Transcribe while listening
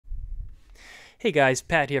Hey guys,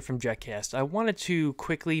 Pat here from JetCast. I wanted to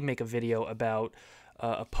quickly make a video about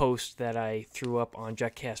a post that I threw up on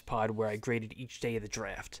JetCast Pod where I graded each day of the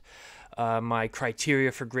draft. My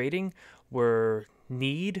criteria for grading were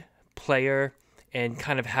need, player, and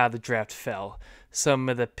kind of how the draft fell. Some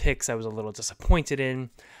of the picks I was a little disappointed in.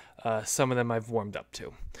 Some of them I've warmed up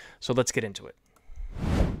to. So let's get into it.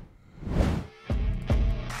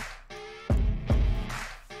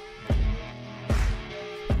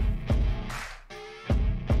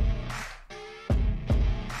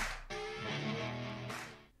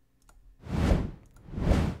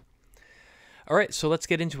 All right, so let's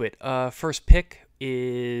get into it. First pick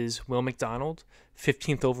is Will McDonald,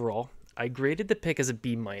 15th overall. I graded the pick as a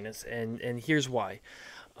B minus, and here's why.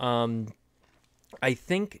 I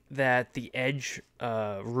think that the edge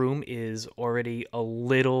room is already a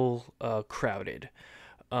little crowded,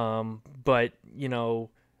 but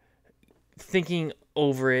thinking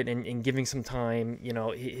over it and giving some time,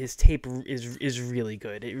 his tape is really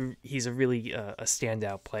good. He's a really a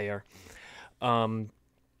standout player.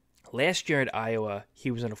 Last year at Iowa,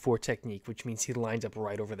 he was in a 4 technique, which means he lines up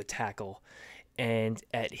right over the tackle. And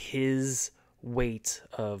at his weight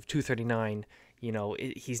of 239,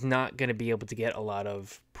 he's not going to be able to get a lot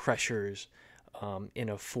of pressures in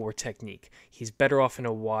a 4 technique. He's better off in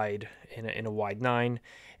a wide 9,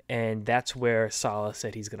 and that's where Saleh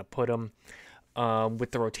said he's going to put him.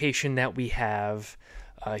 With the rotation that we have,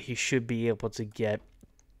 he should be able to get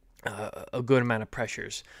a good amount of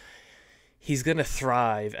pressures. He's going to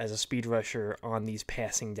thrive as a speed rusher on these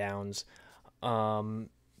passing downs. To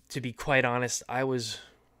be quite honest, I was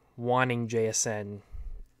wanting JSN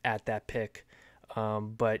at that pick.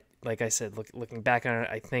 But like I said, looking back on it,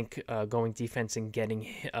 I think going defense and getting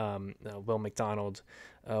Will McDonald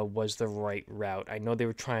was the right route. I know they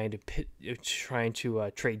were trying to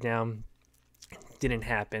trade down. Didn't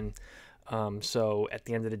happen. So at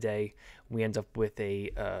the end of the day, we end up with a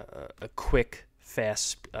quick,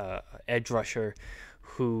 fast edge rusher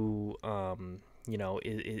who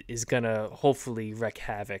is gonna hopefully wreak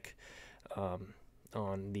havoc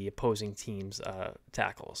on the opposing team's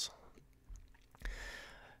tackles.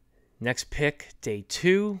 Next pick, day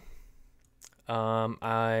 2.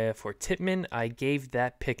 For Tippmann, I gave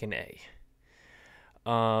that pick an A.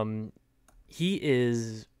 He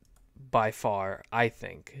is by far, I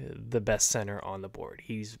think, the best center on the board.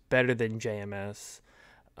 He's better than JMS.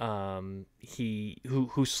 Who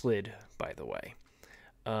slid, by the way.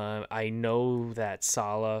 I know that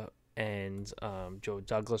Saleh and Joe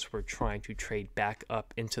Douglas were trying to trade back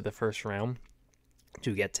up into the first round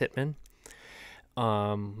to get Tippmann.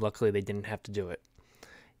 Luckily, they didn't have to do it.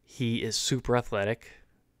 He is super athletic.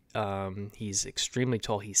 He's extremely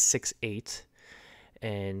tall. He's 6'8",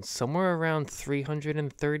 and somewhere around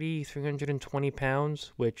 330, 320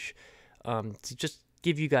 pounds, which to just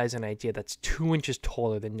give you guys an idea, that's 2 inches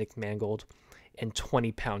taller than Nick Mangold and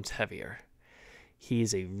 20 pounds heavier. He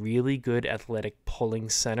is a really good athletic pulling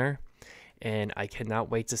center, and I cannot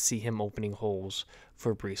wait to see him opening holes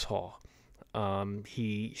for Breece Hall.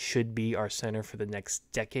 He should be our center for the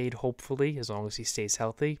next decade, hopefully, as long as he stays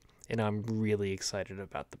healthy, and I'm really excited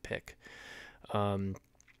about the pick.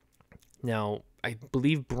 Now, I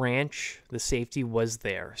believe Branch, the safety, was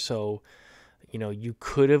there, so you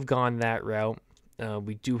could have gone that route.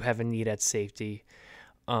 We do have a need at safety,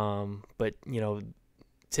 but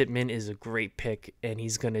Tippmann is a great pick, and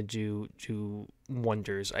he's going to do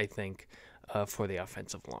wonders, I think, for the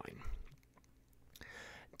offensive line.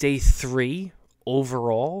 Day 3,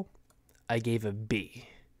 overall, I gave a B.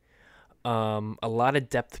 A lot of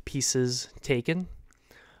depth pieces taken.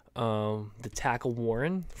 The tackle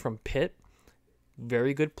Warren from Pitt,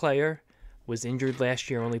 very good player, was injured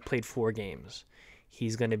last year, only played 4 games.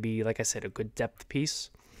 He's going to be, like I said, a good depth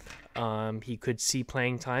piece. He could see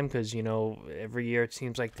playing time because, every year it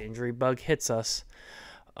seems like the injury bug hits us.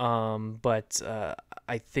 But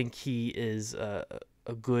I think he is a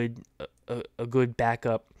good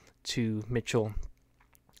backup to Mitchell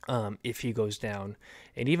if he goes down,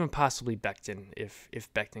 and even possibly Becton if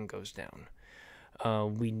Becton goes down.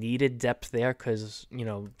 We needed depth there because,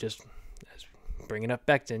 just as bringing up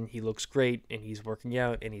Becton, he looks great and he's working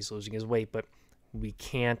out and he's losing his weight, but we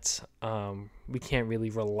can't really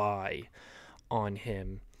rely on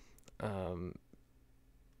him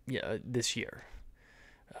this year.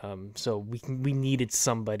 So we needed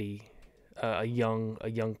somebody, a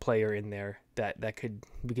young player in there that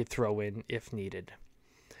we could throw in if needed.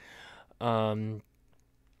 The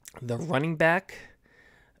running back,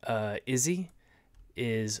 Izzy,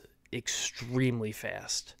 is extremely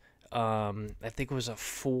fast. I think it was a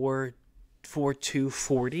 4.2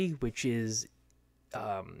 40, which is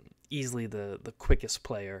easily the quickest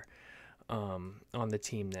player on the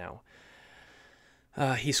team now.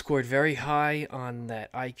 He scored very high on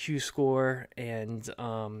that IQ score, and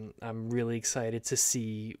I'm really excited to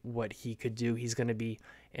see what he could do. He's going to be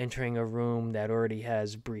entering a room that already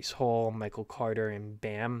has Breece Hall, Michael Carter, and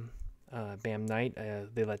Bam Knight.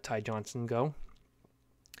 They let Ty Johnson go.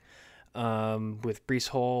 With Breece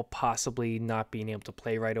Hall possibly not being able to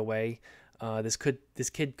play right away, this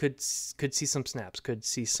kid could see some snaps, could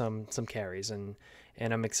see some carries, and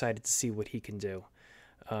I'm excited to see what he can do.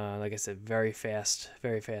 Like I said, very fast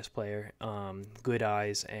player, good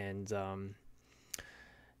eyes, and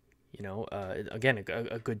again,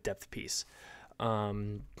 a good depth piece.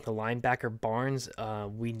 The linebacker Barnes,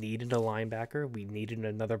 we needed a linebacker. We needed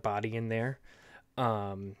another body in there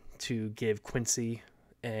to give Quincy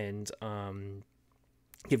and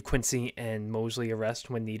Mosley a rest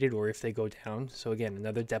when needed, or if they go down. So again,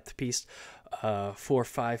 another depth piece.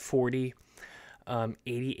 4.5 40,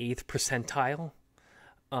 88th percentile.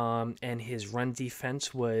 And his run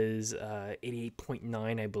defense was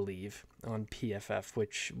 88.9, I believe, on PFF,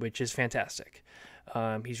 which is fantastic.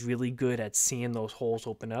 He's really good at seeing those holes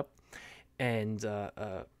open up and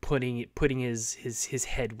putting his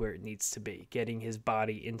head where it needs to be, getting his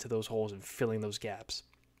body into those holes and filling those gaps.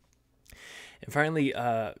 And finally,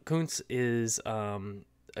 Kuntz is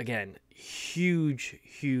again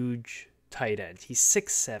huge tight end. He's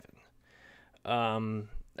 6'7".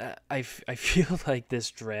 I feel like this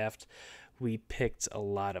draft we picked a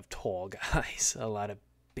lot of tall guys, a lot of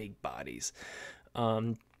big bodies.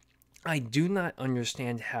 I do not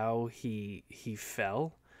understand how he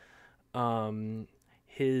fell.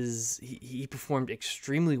 He performed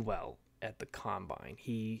extremely well at the combine.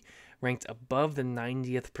 He ranked above the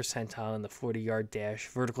 90th percentile in the 40-yard dash,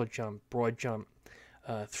 vertical jump, broad jump,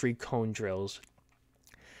 3 cone drills.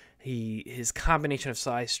 His combination of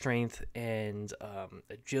size, strength, and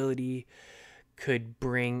agility could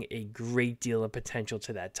bring a great deal of potential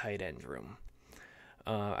to that tight end room.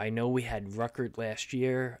 I know we had Ruckert last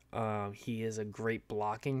year. He is a great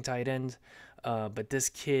blocking tight end, but this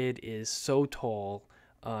kid is so tall.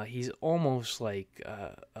 He's almost like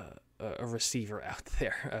a receiver out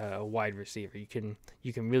there, a wide receiver. You can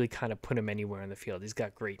really kind of put him anywhere on the field. He's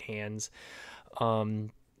got great hands.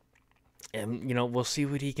 And, we'll see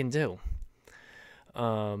what he can do.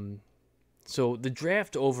 So the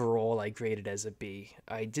draft overall, I graded as a B.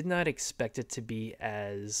 I did not expect it to be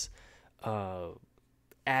as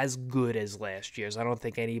good as last year's. I don't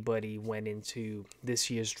think anybody went into this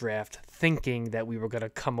year's draft thinking that we were going to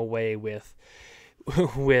come away with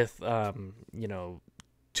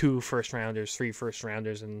 2 first-rounders, 3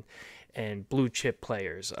 first-rounders, and blue-chip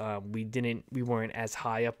players. We weren't as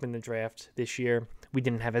high up in the draft this year. We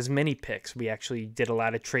didn't have as many picks. We actually did a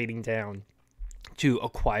lot of trading down to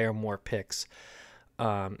acquire more picks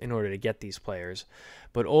in order to get these players.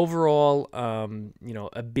 But overall,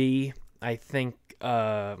 a B. I think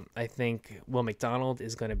Will McDonald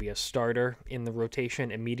is going to be a starter in the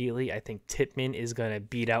rotation immediately. I think Tippmann is going to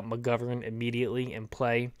beat out McGovern immediately and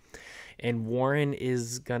play. And Warren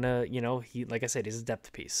is going to, like I said, he's a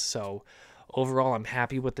depth piece. So overall, I'm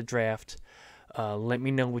happy with the draft. Let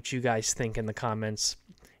me know what you guys think in the comments.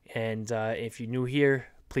 And if you're new here,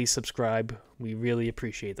 please subscribe. We really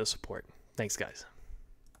appreciate the support. Thanks, guys.